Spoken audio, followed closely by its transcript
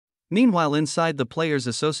Meanwhile, inside the Players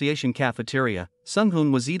Association cafeteria,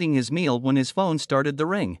 Sunghoon was eating his meal when his phone started to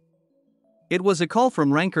ring. It was a call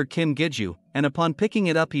from ranker Kim Giju, and upon picking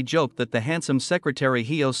it up he joked that the handsome secretary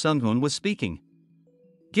Hyo Sunghoon was speaking.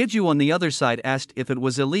 Giju on the other side asked if it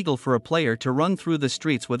was illegal for a player to run through the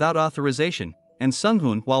streets without authorization, and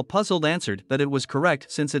Sunghoon, while puzzled, answered that it was correct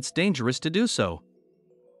since it's dangerous to do so.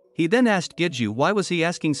 He then asked Giju why was he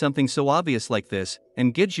asking something so obvious like this,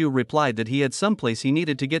 and Giju replied that he had someplace he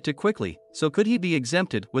needed to get to quickly, so could he be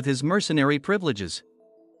exempted with his mercenary privileges?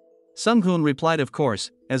 Sunghoon replied of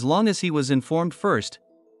course, as long as he was informed first.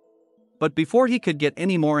 But before he could get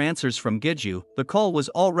any more answers from Giju, the call was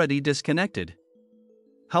already disconnected.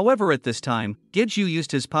 However, at this time, Giju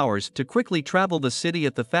used his powers to quickly travel the city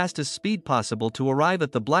at the fastest speed possible to arrive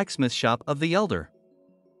at the blacksmith shop of the elder.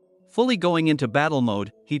 Fully going into battle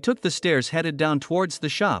mode, he took the stairs headed down towards the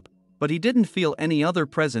shop, but he didn't feel any other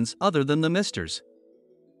presence other than the misters.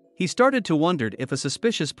 He started to wonder if a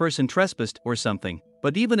suspicious person trespassed or something,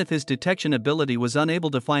 but even if his detection ability was unable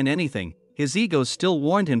to find anything, his ego still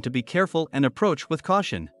warned him to be careful and approach with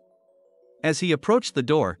caution. As he approached the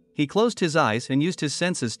door, he closed his eyes and used his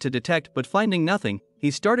senses to detect, but finding nothing, he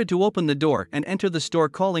started to open the door and enter the store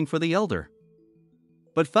calling for the elder.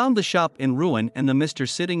 But found the shop in ruin and the mister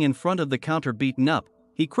sitting in front of the counter beaten up.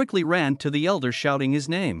 He quickly ran to the elder shouting his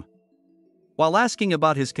name. While asking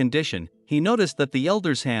about his condition, he noticed that the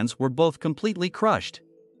elder's hands were both completely crushed.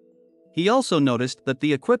 He also noticed that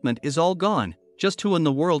the equipment is all gone. Just who in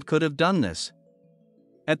the world could have done this?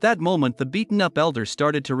 At that moment the beaten-up elder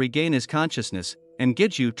started to regain his consciousness, and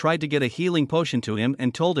Giju tried to get a healing potion to him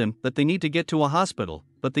and told him that they need to get to a hospital,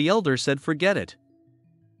 but the elder said forget it.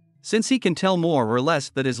 Since he can tell more or less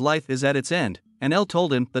that his life is at its end, and El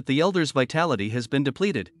told him that the elder's vitality has been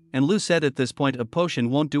depleted, and Lu said at this point a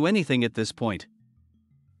potion won't do anything at this point.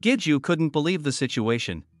 Giju couldn't believe the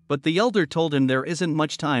situation, but the elder told him there isn't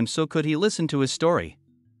much time, so could he listen to his story.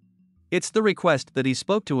 It's the request that he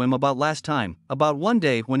spoke to him about last time, about one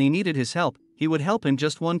day when he needed his help, he would help him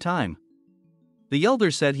just one time. The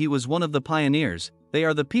elder said he was one of the pioneers. They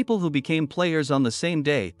are the people who became players on the same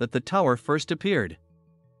day that the tower first appeared.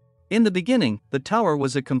 In the beginning, the tower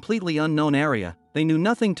was a completely unknown area. They knew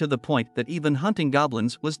nothing, to the point that even hunting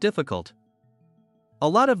goblins was difficult. A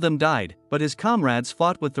lot of them died, but his comrades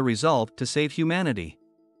fought with the resolve to save humanity.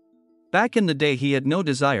 Back in the day he had no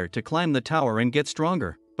desire to climb the tower and get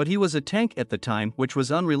stronger, but he was a tank at the time, which was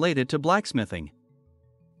unrelated to blacksmithing.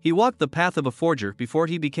 He walked the path of a forger before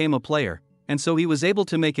he became a player, and so he was able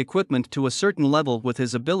to make equipment to a certain level with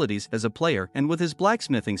his abilities as a player and with his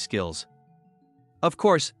blacksmithing skills. Of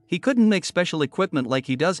course, he couldn't make special equipment like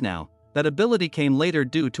he does now. That ability came later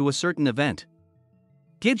due to a certain event.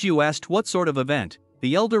 Giju asked what sort of event.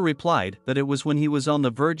 The elder replied that it was when he was on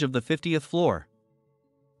the verge of the 50th floor.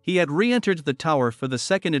 He had re-entered the tower for the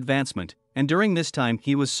second advancement, and during this time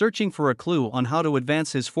he was searching for a clue on how to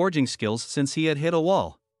advance his forging skills since he had hit a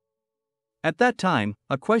wall. At that time,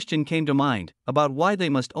 a question came to mind, about why they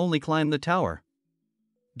must only climb the tower.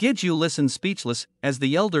 Giju listened speechless, as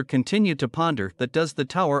the elder continued to ponder that does the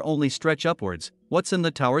tower only stretch upwards, what's in the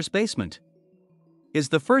tower's basement? Is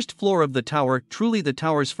the first floor of the tower truly the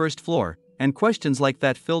tower's first floor? And questions like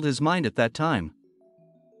that filled his mind at that time.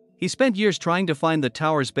 He spent years trying to find the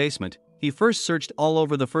tower's basement. He first searched all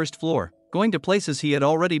over the first floor, going to places he had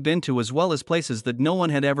already been to as well as places that no one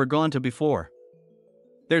had ever gone to before.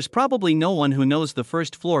 There's probably no one who knows the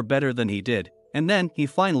first floor better than he did, and then he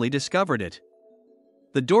finally discovered it.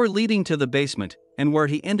 The door leading to the basement, and where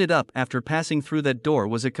he ended up after passing through that door,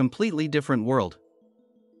 was a completely different world.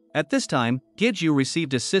 At this time, Giju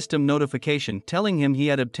received a system notification telling him he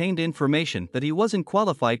had obtained information that he wasn't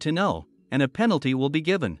qualified to know, and a penalty will be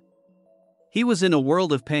given. He was in a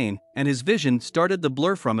world of pain, and his vision started to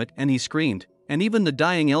blur from it, and he screamed, and even the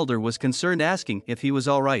dying elder was concerned, asking if he was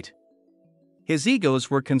alright. His egos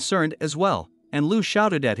were concerned as well, and Lu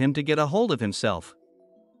shouted at him to get a hold of himself.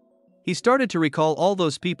 He started to recall all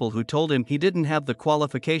those people who told him he didn't have the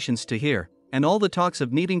qualifications to hear, and all the talks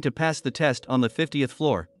of needing to pass the test on the 50th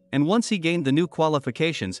floor, and once he gained the new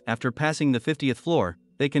qualifications after passing the 50th floor,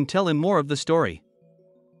 they can tell him more of the story.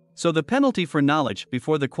 So the penalty for knowledge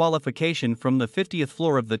before the qualification from the 50th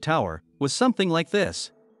floor of the tower was something like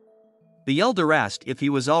this. The elder asked if he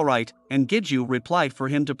was alright, and Giju replied for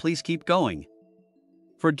him to please keep going.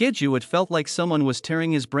 For Giju it felt like someone was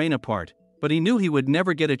tearing his brain apart, but he knew he would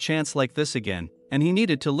never get a chance like this again, and he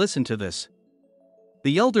needed to listen to this.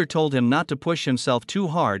 The elder told him not to push himself too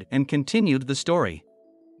hard and continued the story.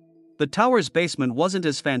 The tower's basement wasn't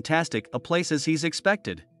as fantastic a place as he's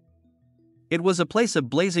expected. It was a place of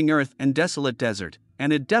blazing earth and desolate desert,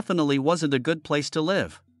 and it definitely wasn't a good place to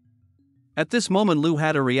live. At this moment Lu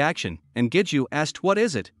had a reaction, and Giju asked what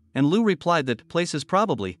is it, and Lu replied that places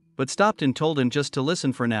probably, but stopped and told him just to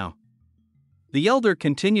listen for now. The elder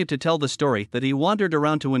continued to tell the story that he wandered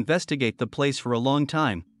around to investigate the place for a long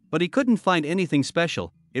time, but he couldn't find anything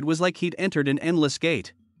special. It was like he'd entered an endless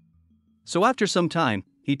gate. So after some time,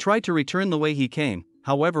 he tried to return the way he came,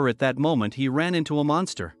 however at that moment he ran into a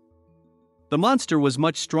monster. The monster was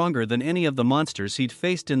much stronger than any of the monsters he'd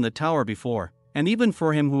faced in the tower before, and even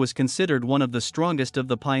for him who was considered one of the strongest of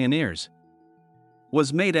the pioneers,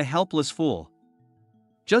 was made a helpless fool.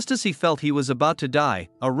 Just as he felt he was about to die,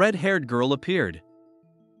 a red-haired girl appeared.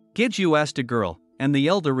 Giju asked a girl, and the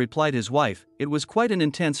elder replied his wife. It was quite an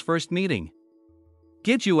intense first meeting.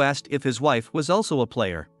 Giju asked if his wife was also a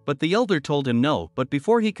player, but the elder told him no, but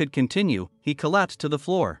before he could continue, he collapsed to the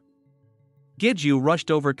floor. Giju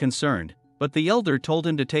rushed over concerned, but the elder told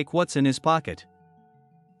him to take what's in his pocket.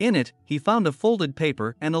 In it, he found a folded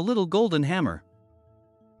paper and a little golden hammer.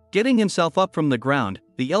 Getting himself up from the ground,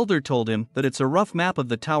 the elder told him that it's a rough map of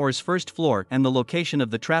the tower's first floor and the location of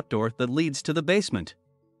the trapdoor that leads to the basement.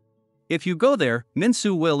 If you go there,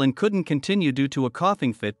 Minsu will and couldn't continue due to a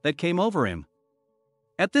coughing fit that came over him.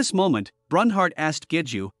 At this moment, Brunhard asked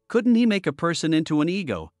Giju, couldn't he make a person into an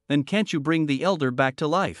ego, then can't you bring the elder back to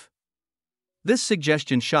life? This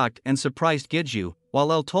suggestion shocked and surprised Giju,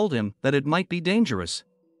 while El told him that it might be dangerous.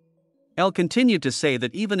 El continued to say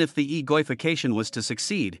that even if the egoification was to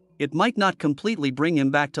succeed, it might not completely bring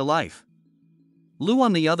him back to life. Lu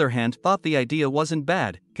on the other hand thought the idea wasn't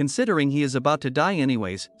bad, considering he is about to die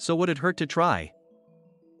anyways, so would it hurt to try?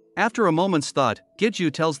 After a moment's thought,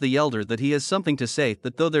 Giju tells the elder that he has something to say,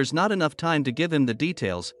 that though there's not enough time to give him the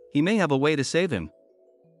details, he may have a way to save him.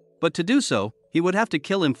 But to do so, he would have to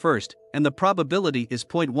kill him first, and the probability is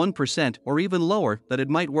 0.1% or even lower that it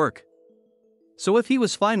might work. So if he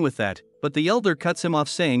was fine with that, but the elder cuts him off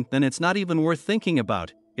saying then it's not even worth thinking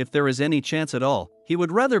about, if there is any chance at all, he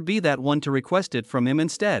would rather be that one to request it from him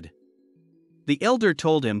instead. The elder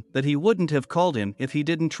told him that he wouldn't have called him if he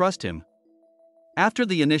didn't trust him. After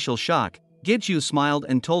the initial shock, Giju smiled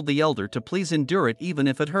and told the elder to please endure it even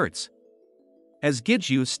if it hurts. As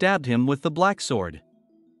Giju stabbed him with the black sword,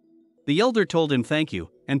 the elder told him thank you,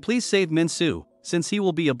 and please save Minsu, since he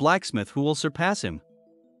will be a blacksmith who will surpass him.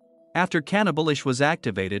 After Cannibalish was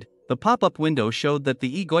activated, the pop-up window showed that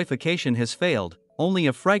the egoification has failed, only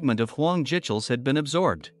a fragment of Huang Jichels had been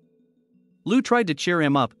absorbed. Lu tried to cheer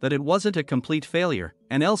him up that it wasn't a complete failure,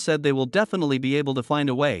 and El said they will definitely be able to find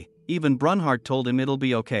a way, even Brunhard told him it'll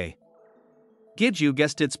be okay. Giju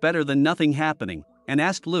guessed it's better than nothing happening, and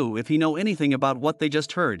asked Lu if he know anything about what they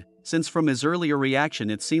just heard, since from his earlier reaction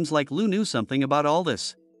it seems like Lu knew something about all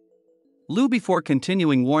this. Lu before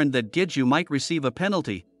continuing warned that Giju might receive a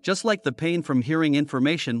penalty, just like the pain from hearing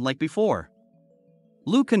information like before.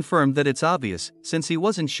 Lu confirmed that it's obvious, since he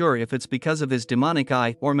wasn't sure if it's because of his demonic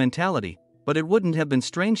eye or mentality, but it wouldn't have been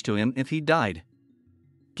strange to him if he died.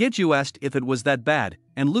 Giju asked if it was that bad,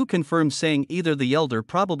 and Lu confirmed saying either the elder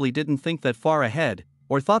probably didn't think that far ahead,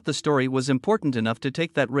 or thought the story was important enough to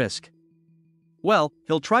take that risk. Well,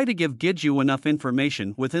 he'll try to give Giju enough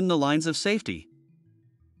information within the lines of safety.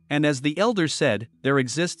 And as the elder said, there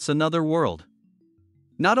exists another world.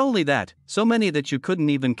 Not only that, so many that you couldn't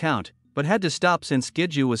even count, but had to stop since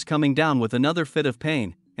Giju was coming down with another fit of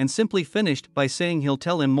pain, and simply finished by saying he'll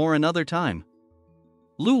tell him more another time.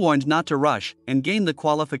 Lu warned not to rush and gain the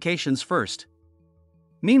qualifications first.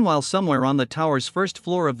 Meanwhile, somewhere on the tower's first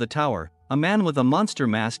floor of the tower, a man with a monster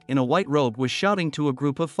mask in a white robe was shouting to a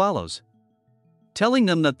group of follows, telling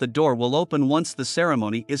them that the door will open once the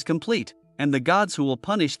ceremony is complete, and the gods who will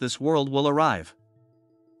punish this world will arrive.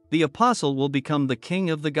 The apostle will become the king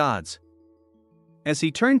of the gods. As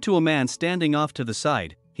he turned to a man standing off to the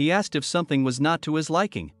side, he asked if something was not to his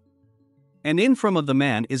liking. And in front of the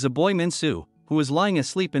man is a boy Minsu, who is lying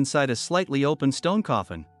asleep inside a slightly open stone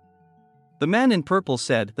coffin. The man in purple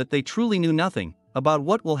said that they truly knew nothing about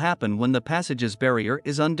what will happen when the passage's barrier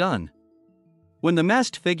is undone. When the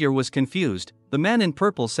masked figure was confused, the man in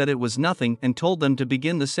purple said it was nothing and told them to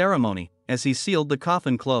begin the ceremony, as he sealed the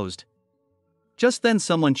coffin closed. Just then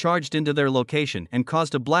someone charged into their location and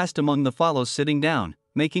caused a blast among the follows sitting down,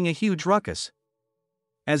 making a huge ruckus.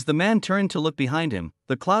 As the man turned to look behind him,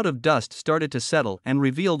 the cloud of dust started to settle and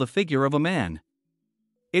reveal the figure of a man.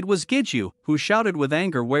 It was Giju, who shouted with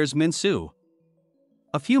anger, "Where's Minsu?"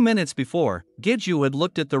 A few minutes before, Giju had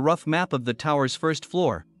looked at the rough map of the tower's first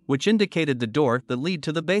floor, which indicated the door that led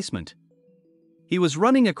to the basement. He was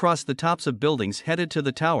running across the tops of buildings headed to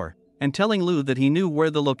the tower, and telling Lu that he knew where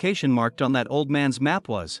the location marked on that old man's map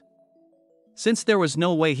was. Since there was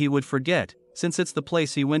no way he would forget, since it's the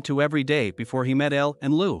place he went to every day before he met El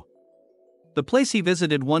and Lu. The place he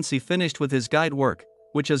visited once he finished with his guide work,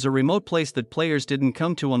 which is a remote place that players didn't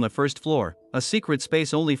come to on the first floor, a secret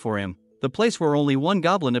space only for him, the place where only one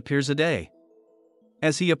goblin appears a day.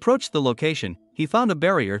 As he approached the location, he found a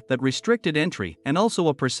barrier that restricted entry and also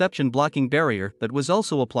a perception-blocking barrier that was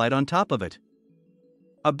also applied on top of it.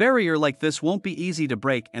 A barrier like this won't be easy to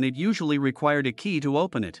break, and it usually required a key to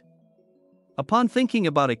open it. Upon thinking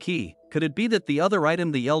about a key, could it be that the other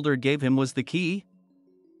item the elder gave him was the key?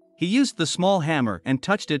 He used the small hammer and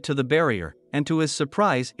touched it to the barrier, and to his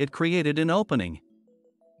surprise, it created an opening.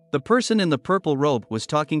 The person in the purple robe was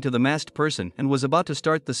talking to the masked person and was about to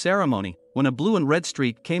start the ceremony, when a blue and red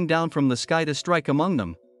streak came down from the sky to strike among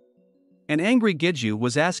them. An angry Giju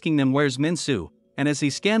was asking them where's Minsu, and as he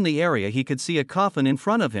scanned the area he could see a coffin in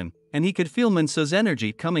front of him, and he could feel Minsu's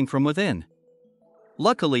energy coming from within.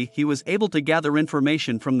 Luckily, he was able to gather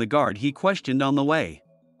information from the guard he questioned on the way.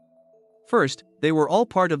 First, they were all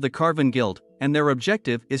part of the Carven Guild, and their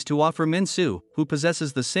objective is to offer Minsu, who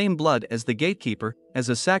possesses the same blood as the gatekeeper, as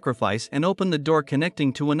a sacrifice and open the door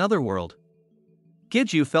connecting to another world.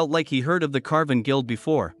 Giju felt like he heard of the Carven Guild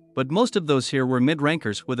before, but most of those here were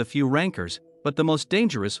mid-rankers with a few rankers, but the most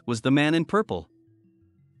dangerous was the man in purple.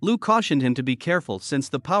 Lu cautioned him to be careful since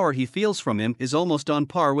the power he feels from him is almost on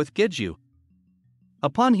par with Giju.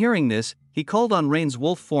 Upon hearing this, he called on Rain's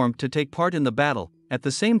wolf form to take part in the battle, at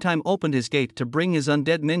the same time opened his gate to bring his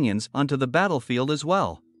undead minions onto the battlefield as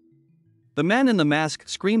well. The man in the mask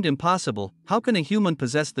screamed impossible, how can a human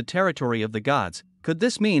possess the territory of the gods, could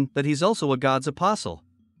this mean that he's also a god's apostle?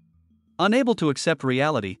 Unable to accept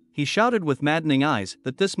reality, he shouted with maddening eyes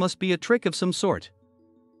that this must be a trick of some sort.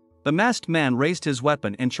 The masked man raised his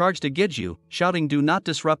weapon and charged at Giju, shouting do not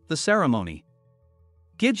disrupt the ceremony.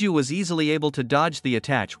 Giju was easily able to dodge the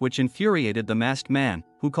attack, which infuriated the masked man,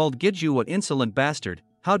 who called Giju an insolent bastard,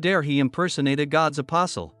 how dare he impersonate a god's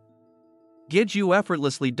apostle. Giju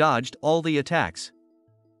effortlessly dodged all the attacks,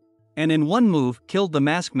 and in one move killed the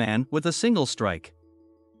masked man with a single strike.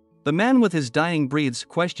 The man with his dying breaths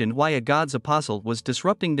questioned why a god's apostle was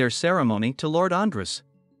disrupting their ceremony to Lord Andres.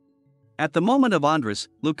 At the moment of Andres,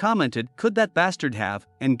 Lu commented, could that bastard have,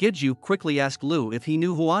 and Giju quickly asked Lu if he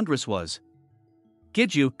knew who Andres was.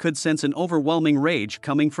 Giju could sense an overwhelming rage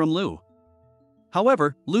coming from Lu.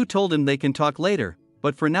 However, Lu told him they can talk later,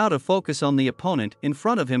 but for now to focus on the opponent in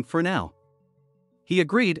front of him for now. He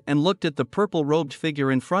agreed and looked at the purple-robed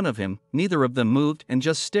figure in front of him, neither of them moved and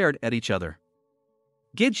just stared at each other.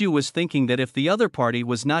 Giju was thinking that if the other party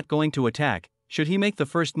was not going to attack, should he make the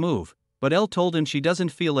first move, but Elle told him she doesn't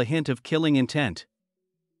feel a hint of killing intent.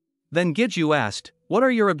 Then Giju asked, what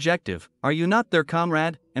are your objective, are you not their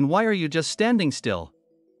comrade, and why are you just standing still?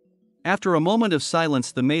 After a moment of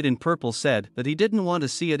silence the maid in purple said that he didn't want to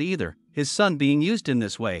see it either, his son being used in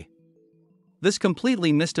this way. This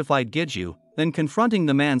completely mystified Giju, then confronting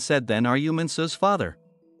the man said then are you Minsu's father?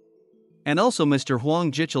 And also Mr.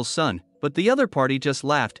 Huang Jichel's son, but the other party just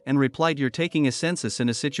laughed and replied you're taking a census in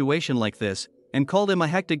a situation like this, and called him a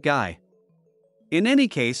hectic guy. In any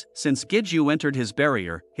case, since Giju entered his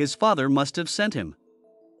barrier, his father must have sent him.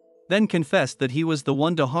 Then confessed that he was the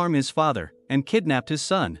one to harm his father, and kidnapped his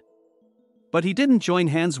son. But he didn't join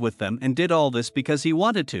hands with them and did all this because he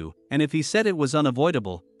wanted to, and if he said it was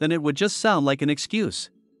unavoidable, then it would just sound like an excuse.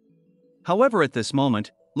 However, at this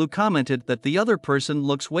moment, Lu commented that the other person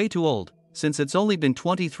looks way too old, since it's only been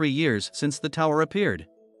 23 years since the tower appeared.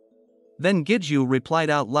 Then Giju replied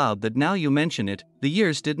out loud that now you mention it, the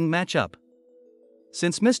years didn't match up.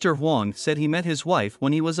 Since Mr. Huang said he met his wife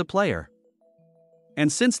when he was a player.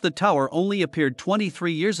 And since the tower only appeared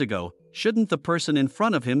 23 years ago, shouldn't the person in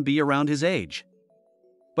front of him be around his age?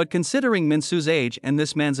 But considering Minsu's age and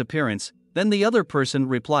this man's appearance, then the other person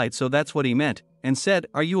replied so that's what he meant, and said,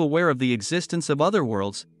 are you aware of the existence of other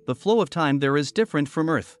worlds, the flow of time there is different from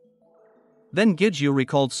Earth? Then Giju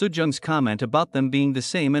recalled Sujung's comment about them being the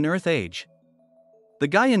same in Earth age. The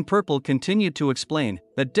guy in purple continued to explain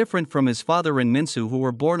that different from his father and Minsu who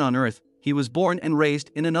were born on Earth, he was born and raised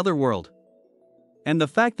in another world. And the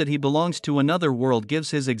fact that he belongs to another world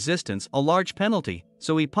gives his existence a large penalty,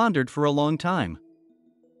 so he pondered for a long time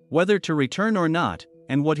whether to return or not,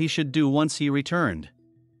 and what he should do once he returned.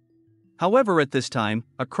 However, at this time,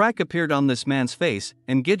 a crack appeared on this man's face,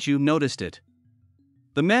 and Giju noticed it.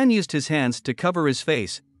 The man used his hands to cover his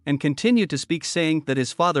face, and continued to speak saying that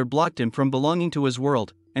his father blocked him from belonging to his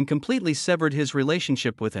world, and completely severed his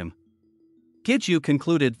relationship with him. Giju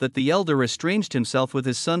concluded that the elder estranged himself with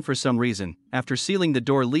his son for some reason, after sealing the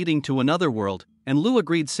door leading to another world, and Lu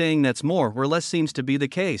agreed saying that's more or less seems to be the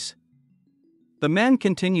case. The man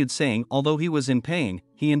continued saying although he was in pain,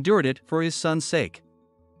 he endured it for his son's sake.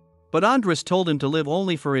 But Andres told him to live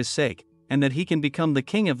only for his sake, and that he can become the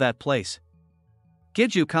king of that place.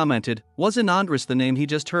 Giju commented, "Wasn't Andres the name he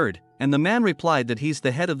just heard?" And the man replied that he's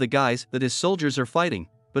the head of the guys that his soldiers are fighting,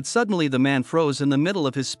 but suddenly the man froze in the middle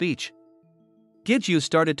of his speech. Giju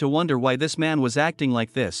started to wonder why this man was acting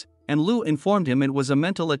like this, and Lu informed him it was a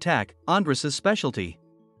mental attack, Andres' specialty.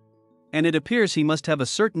 And it appears he must have a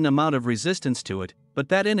certain amount of resistance to it, but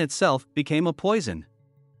that in itself became a poison.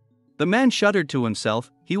 The man shuddered to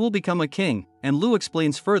himself, he will become a king, and Lu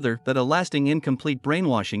explains further that a lasting incomplete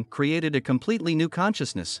brainwashing created a completely new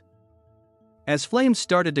consciousness. As flames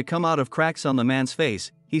started to come out of cracks on the man's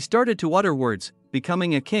face, he started to utter words,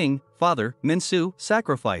 becoming a king, father, Minsu,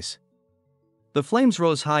 sacrifice. The flames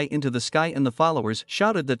rose high into the sky and the followers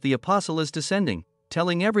shouted that the apostle is descending,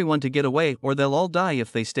 telling everyone to get away or they'll all die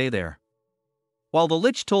if they stay there. While the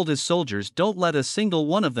lich told his soldiers don't let a single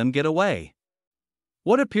one of them get away.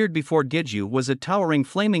 What appeared before Giju was a towering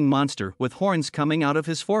flaming monster with horns coming out of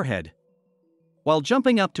his forehead. While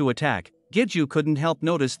jumping up to attack, Giju couldn't help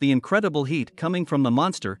notice the incredible heat coming from the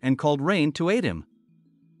monster and called Rain to aid him.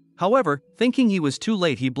 However, thinking he was too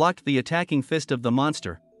late, he blocked the attacking fist of the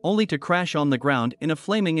monster, only to crash on the ground in a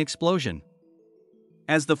flaming explosion.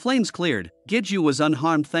 As the flames cleared, Giju was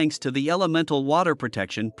unharmed thanks to the elemental water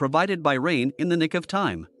protection provided by Rain in the nick of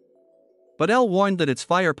time. But El warned that its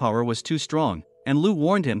firepower was too strong, and Lu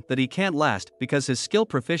warned him that he can't last because his skill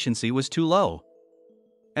proficiency was too low.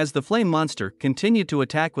 As the flame monster continued to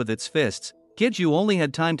attack with its fists, Giju only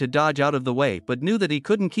had time to dodge out of the way but knew that he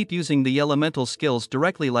couldn't keep using the elemental skills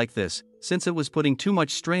directly like this, since it was putting too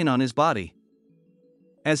much strain on his body.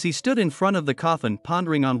 As he stood in front of the coffin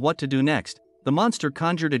pondering on what to do next, the monster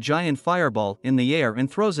conjured a giant fireball in the air and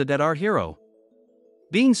throws it at our hero.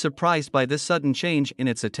 Being surprised by this sudden change in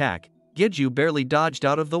its attack, Giju barely dodged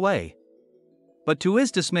out of the way. But to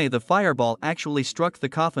his dismay, the fireball actually struck the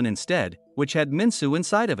coffin instead, which had Minsu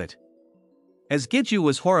inside of it. As Giju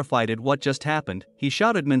was horrified at what just happened, he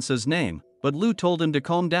shouted Minsu's name, but Lu told him to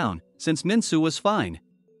calm down, since Minsu was fine.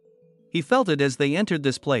 He felt it as they entered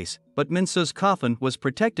this place, but Minsu's coffin was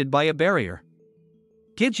protected by a barrier.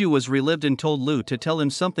 Giju was relieved and told Lu to tell him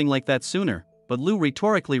something like that sooner, but Lu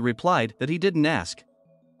rhetorically replied that he didn't ask.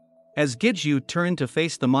 As Giju turned to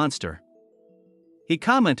face the monster, he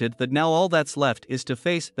commented that now all that's left is to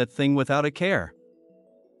face that thing without a care.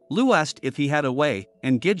 Lu asked if he had a way,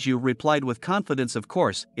 and Giju replied with confidence, of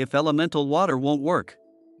course, if elemental water won't work.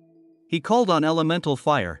 He called on elemental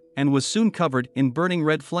fire, and was soon covered in burning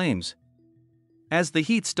red flames. As the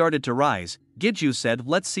heat started to rise, Giju said,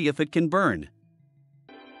 "Let's see if it can burn."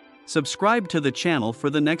 Subscribe to the channel for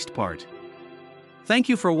the next part. Thank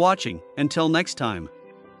you for watching, until next time.